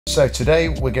So today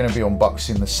we're going to be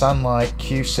unboxing the SANlight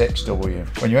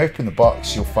Q6W. When you open the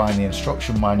box, you'll find the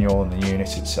instruction manual and the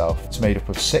unit itself. It's made up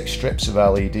of 6 strips of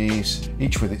LEDs,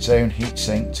 each with its own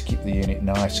heatsink to keep the unit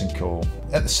nice and cool.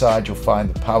 At the side you'll find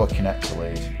the power connector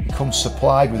lead. It comes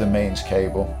supplied with a mains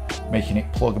cable, making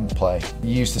it plug and play.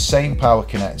 You use the same power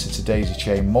connector to daisy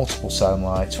chain multiple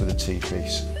SANlights with a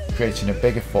T-piece, creating a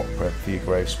bigger footprint for your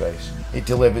grow space. It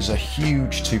delivers a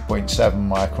huge 2.7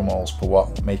 micromoles per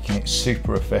watt, making it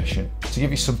super efficient. To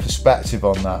give you some perspective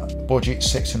on that, budget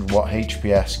 600 watt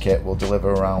HPS kit will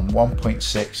deliver around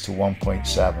 1.6 to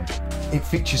 1.7. It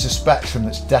features a spectrum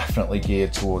that's definitely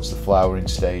geared towards the flowering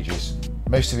stages.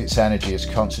 Most of its energy is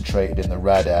concentrated in the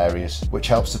red areas, which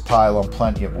helps to pile on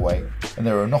plenty of weight, and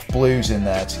there are enough blues in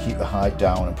there to keep the height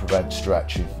down and prevent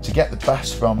stretching. To get the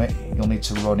best from it, you'll need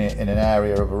to run it in an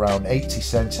area of around 80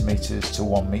 centimeters to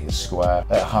 1 meter square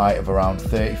at a height of around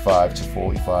 35 to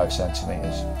 45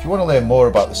 centimeters. If you want to learn more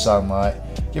about the SANlight,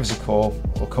 give us a call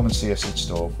or come and see us in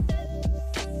store.